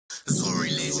Same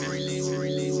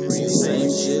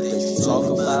shit that you talk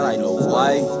about, I know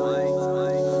why.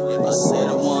 If I said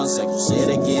it once, I can say it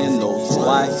again, no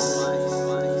twice.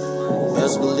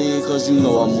 Best believe, cause you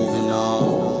know I'm moving on.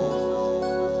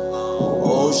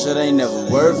 Oh shit ain't never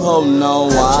worth holding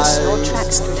on, why?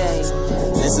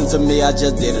 Listen to me, I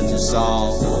just did a new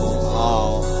song.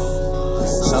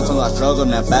 Sometimes I struggle,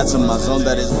 now back to my zone,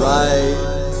 that is right.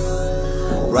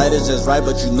 Right is just right,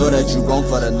 but you know that you wrong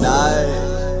for the night.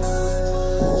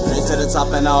 Straight to the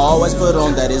top and I always put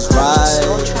on that is right.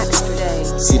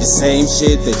 See the same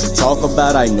shit that you talk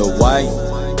about, I know why.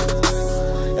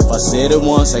 If I said it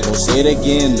once, I gon' say it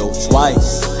again, no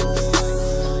twice.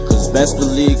 Cause best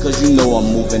believe, cause you know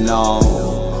I'm moving on.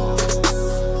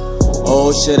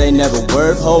 Oh shit ain't never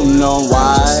worth holding on,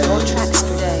 why?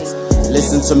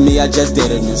 Listen to me, I just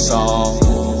did a new song.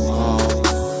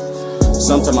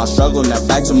 Sometimes I struggle, now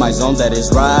back to my zone, that is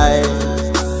right.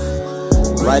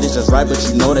 Right is just right, but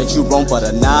you know that you wrong for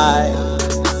the night.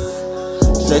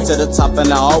 Straight to the top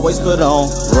and I always put on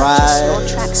right.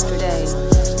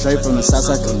 Straight from the south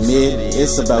I commit.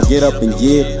 It's about get up and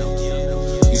get it.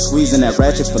 You squeezing that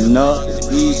ratchet for nothing.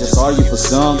 We just argue for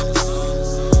some.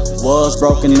 Was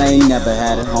broken, I ain't never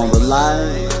had it home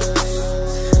alive.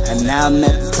 And now I'm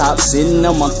at the top, sitting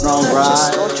on my throne,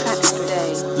 right?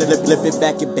 Flip it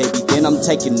back, it baby, then I'm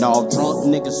taking off. Drunk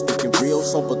niggas speaking real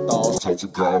sober thoughts. Tell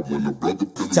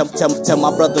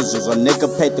my brothers there's a nigga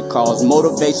paid the cause.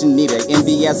 Motivation need a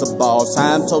envy as a boss.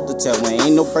 Time told to tell, we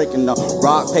ain't no breaking up.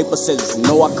 Rock, paper, scissors, you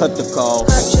know I cut the call.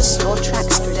 Purchase your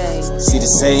tracks today. See the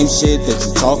same shit that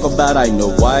you talk about, I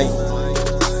know why.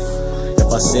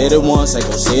 If I said it once, I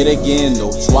gon' say it again,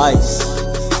 no twice.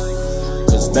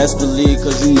 Cause best believe,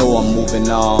 cause you know I'm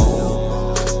moving on.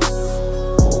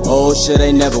 Oh shit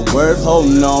ain't never worth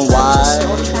holding on, why?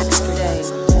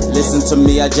 Listen to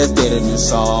me, I just did a new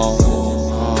song.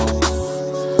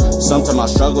 Sometimes I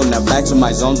struggle, now back to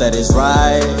my zone, that is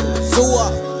right.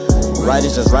 Right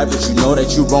is just right, but you know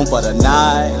that you wrong for the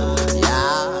night.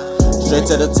 Straight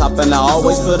to the top and I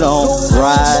always put on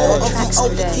right.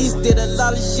 Over East did a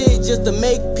lot of shit just to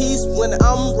make peace. When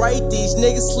I'm right, these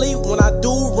niggas sleep. When I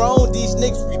do wrong, these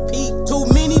niggas repeat. Too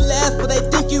many laughs, but they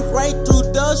think you right. Through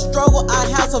the struggle, I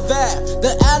have survived.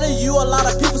 The out of you, a lot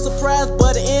of people surprised,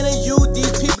 but the in of you,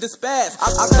 these people despise.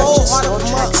 I go harder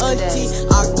for my auntie,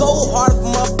 I go harder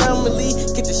for my family.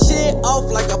 Get the shit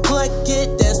off like a punk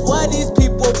kid. That's why these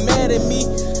people mad at me.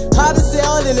 How to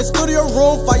sell in the studio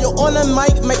room, fire on the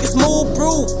mic, make it smooth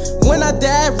brew. When I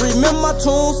die, remember my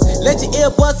tunes. Let your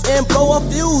earbuds and blow a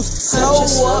fuse. So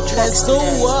up, let's do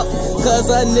up, cause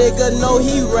a nigga know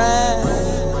he ride.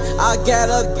 I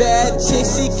got a bad chick,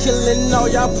 she killing all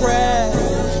y'all pride.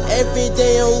 Every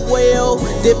day I'm well,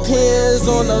 depends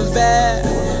on the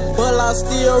vibe. But I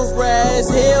still rise,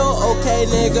 hell, okay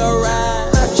nigga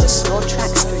ride. Purchase your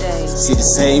tracks today. See the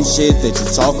same shit that you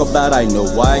talk about, I know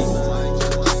why.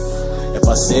 If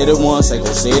I said it once, I gon'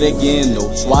 say it again, no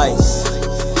twice.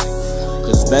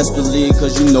 Cause best believe,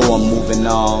 cause you know I'm moving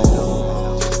on.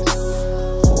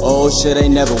 Oh shit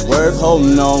ain't never worth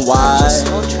holding on, why?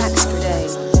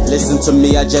 Listen to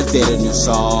me, I just did a new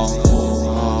song.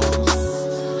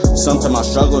 Sometimes I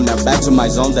struggle, now back to my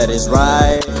zone, that is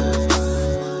right.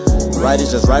 Right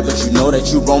is just right, but you know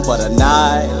that you wrong for the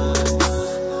night.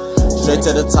 Straight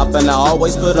to the top and I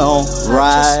always put on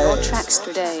right. Purchase your tracks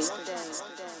today.